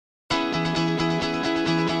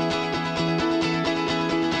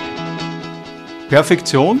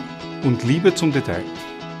Perfektion und Liebe zum Detail.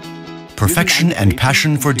 Perfection and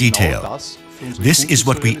passion for detail. This is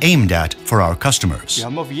what we aimed at for our customers.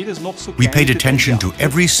 We paid attention to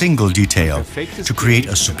every single detail to create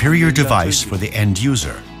a superior device for the end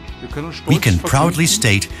user. We can proudly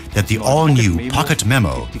state that the all-new Pocket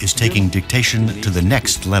Memo is taking dictation to the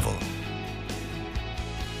next level.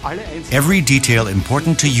 Every detail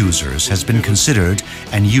important to users has been considered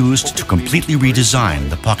and used to completely redesign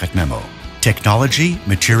the Pocket Memo. Technology,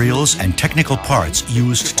 materials, and technical parts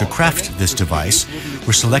used to craft this device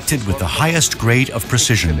were selected with the highest grade of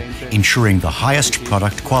precision, ensuring the highest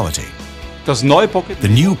product quality. The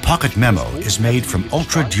new Pocket Memo is made from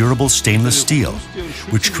ultra-durable stainless steel,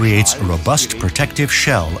 which creates a robust protective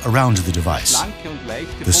shell around the device.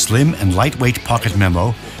 The slim and lightweight Pocket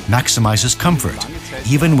Memo maximizes comfort,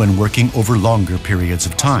 even when working over longer periods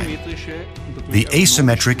of time. The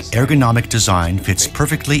asymmetric ergonomic design fits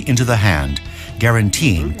perfectly into the hand,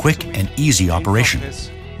 guaranteeing quick and easy operation.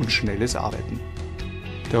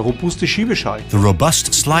 The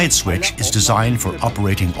robust slide switch is designed for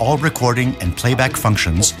operating all recording and playback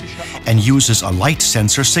functions and uses a light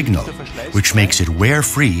sensor signal, which makes it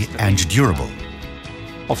wear-free and durable.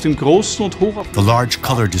 The large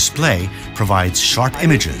color display provides sharp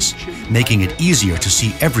images, making it easier to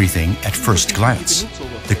see everything at first glance.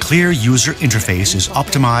 The clear user interface is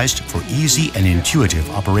optimized for easy and intuitive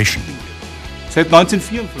operation.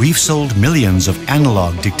 We've sold millions of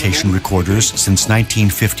analog dictation recorders since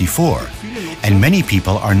 1954, and many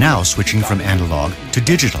people are now switching from analog to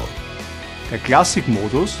digital. The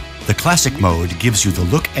classic mode gives you the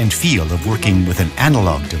look and feel of working with an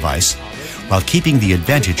analog device while keeping the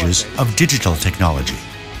advantages of digital technology.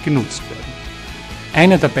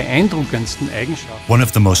 One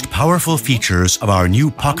of the most powerful features of our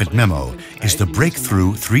new Pocket Memo is the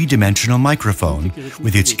breakthrough three-dimensional microphone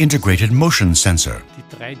with its integrated motion sensor.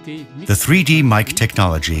 The 3D mic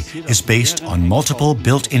technology is based on multiple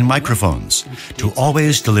built-in microphones to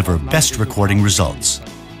always deliver best recording results.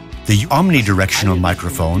 The omnidirectional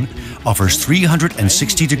microphone offers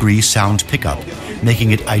 360-degree sound pickup,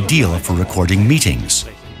 making it ideal for recording meetings.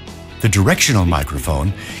 The directional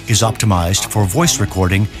microphone is optimized for voice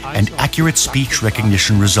recording and accurate speech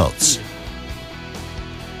recognition results.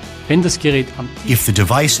 If the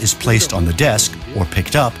device is placed on the desk or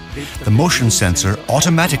picked up, the motion sensor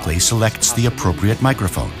automatically selects the appropriate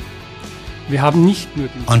microphone.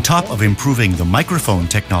 On top of improving the microphone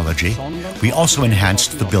technology, we also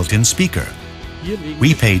enhanced the built-in speaker.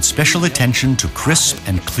 We paid special attention to crisp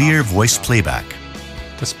and clear voice playback.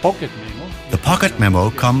 The Pocket Memo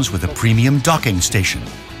comes with a premium docking station.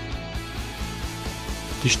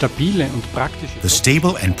 The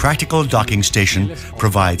stable and practical docking station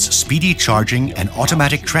provides speedy charging and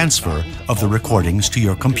automatic transfer of the recordings to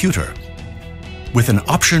your computer. With an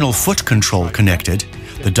optional foot control connected,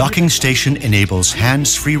 the docking station enables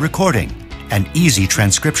hands-free recording and easy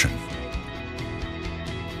transcription.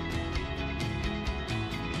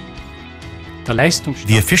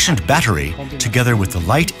 The efficient battery, together with the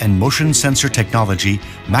light and motion sensor technology,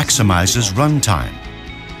 maximizes runtime.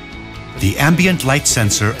 The ambient light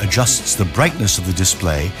sensor adjusts the brightness of the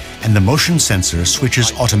display, and the motion sensor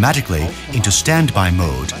switches automatically into standby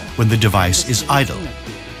mode when the device is idle.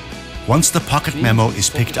 Once the Pocket Memo is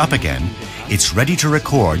picked up again, it's ready to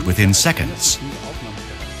record within seconds.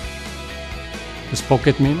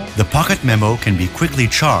 The Pocket Memo can be quickly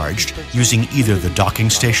charged using either the docking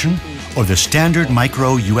station or the standard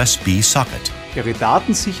micro USB socket.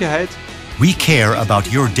 We care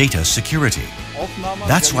about your data security.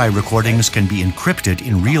 That's why recordings can be encrypted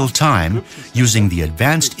in real time using the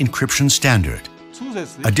advanced encryption standard.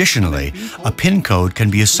 Additionally, a PIN code can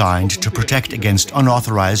be assigned to protect against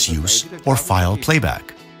unauthorized use or file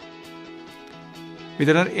playback.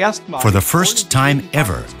 For the first time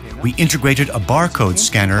ever, we integrated a barcode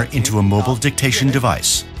scanner into a mobile dictation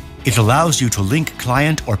device. It allows you to link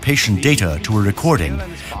client or patient data to a recording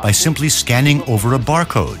by simply scanning over a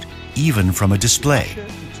barcode, even from a display.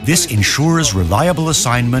 This ensures reliable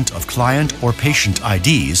assignment of client or patient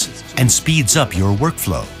IDs and speeds up your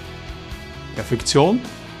workflow.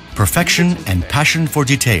 Perfection and passion for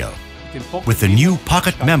detail. With the new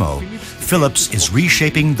Pocket Memo, Philips is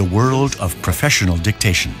reshaping the world of professional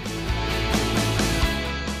dictation.